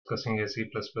discussing a C++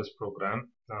 program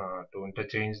to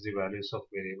interchange the values of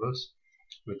variables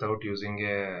without using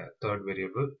a third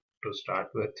variable. To start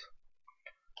with,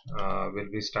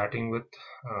 we'll be starting with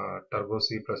Turbo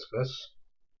C++,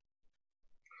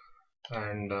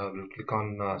 and we'll click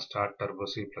on Start Turbo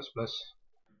C++,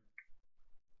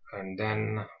 and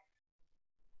then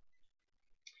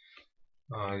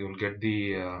you'll get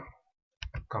the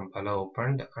compiler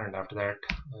opened, and after that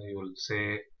you will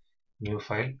say new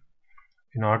file.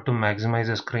 In order to maximize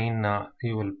the screen,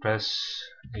 you will press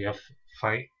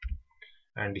F5,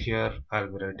 and here I'll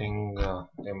be writing a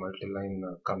multi-line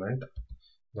comment,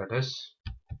 that is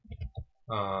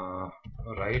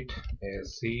write a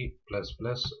C++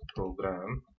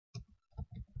 program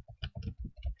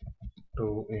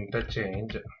to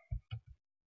interchange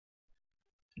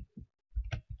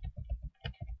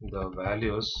the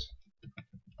values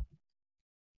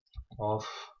of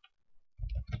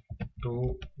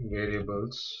two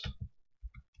variables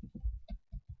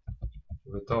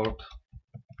without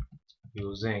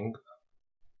using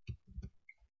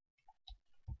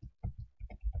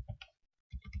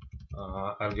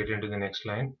I'll get into the next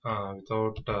line,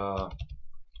 without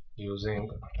using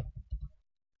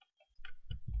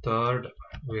third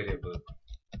variable,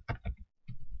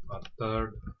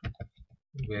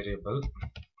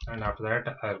 and after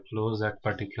that I'll close that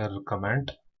particular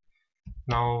comment.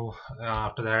 Now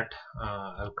after that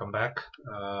I'll come back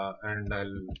and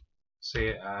I'll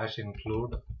say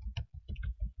 #include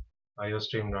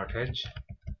iostream.h,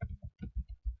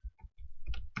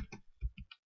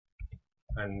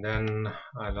 and then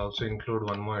I'll also include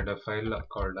one more header file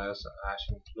called as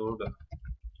 #include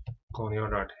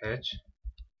conio.h,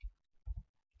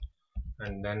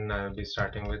 and then I'll be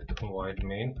starting with void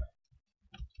main,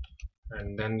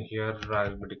 and then here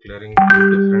I'll be declaring two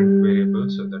different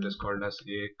variables, so that is called as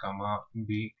a comma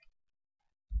b,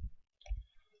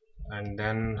 and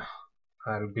then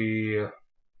I'll be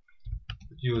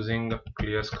using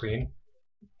clear screen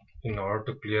in order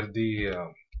to clear the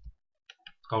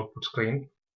output screen.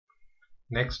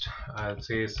 Next I'll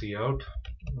say cout,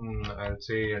 I'll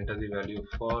say enter the value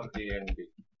for a and b,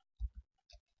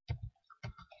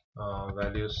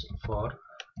 values for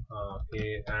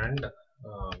a and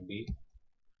b,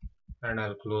 and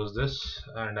I'll close this,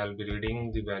 and I'll be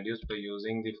reading the values by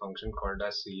using the function called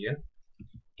as cin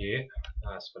a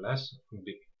as well as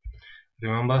b.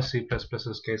 Remember, C++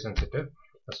 is case sensitive,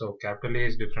 so capital A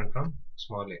is different from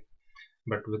small a,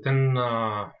 but within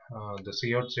the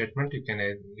cout statement you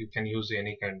can use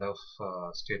any kind of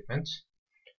statements.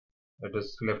 It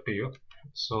is left to you.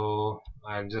 So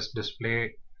I'll just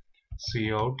display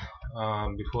cout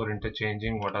before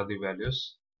interchanging what are the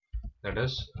values, that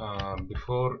is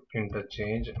before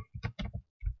interchange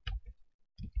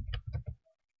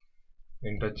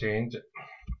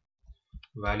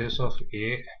values of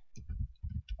a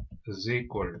is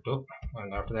equal to,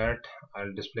 and after that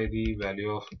I'll display the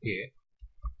value of a,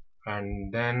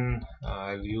 and then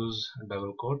I'll use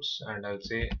double quotes and I'll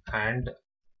say and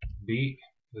b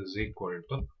is equal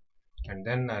to, and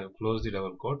then I'll close the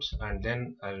double quotes, and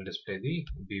then I'll display the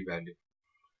b value,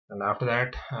 and after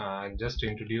that I'll just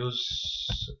introduce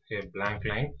a blank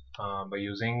line by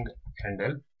using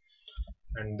handle,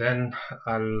 and then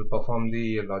I'll perform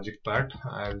the logic part.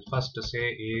 I'll first say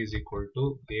a is equal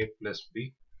to a plus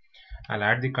b. I'll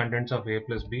add the contents of a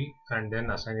plus b and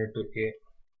then assign it to a,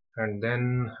 and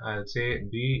then I'll say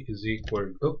b is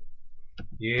equal to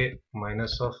a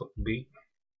minus of b,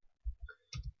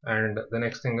 and the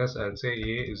next thing is I'll say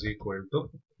a is equal to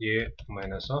a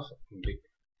minus of b.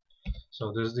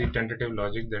 So this is the tentative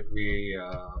logic that we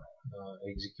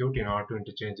execute in order to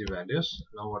interchange the values.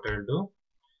 Now what I'll do,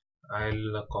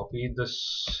 I'll copy this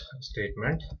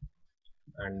statement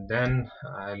and then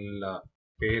I'll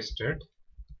paste it.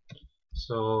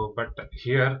 So but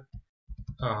here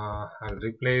I'll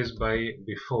replace by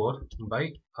before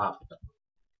by after.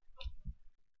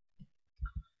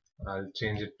 I'll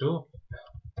change it to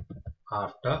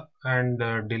after and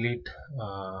delete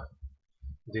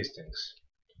these things.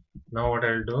 Now what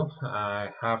I'll do,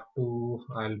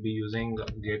 I'll be using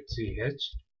get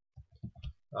ch.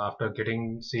 After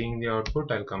seeing the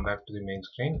output, I'll come back to the main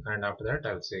screen, and after that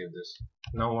I'll save this.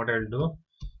 Now what I'll do,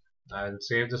 I'll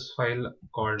save this file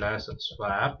called as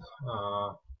swap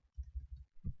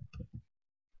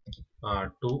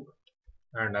 2,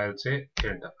 and I'll say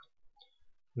enter.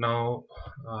 Now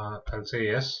I'll say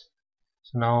yes.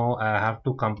 So now I have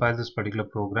to compile this particular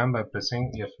program by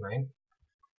pressing F9.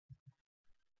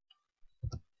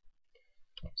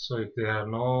 So if there are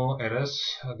no errors,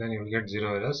 then you will get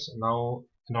 0 errors. Now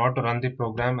in order to run the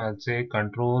program, I'll say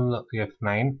Control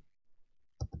F9,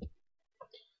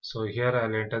 So here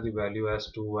I'll enter the value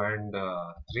as 2 and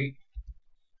 3.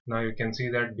 Now you can see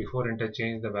that before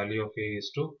interchange the value of A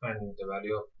is 2 and the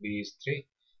value of B is 3.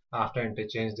 After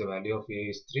interchange the value of A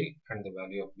is 3 and the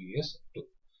value of B is 2.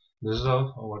 This is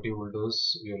how what you will do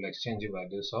is you will exchange the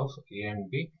values of A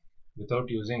and B without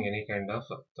using any kind of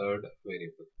third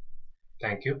variable.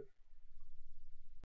 Thank you.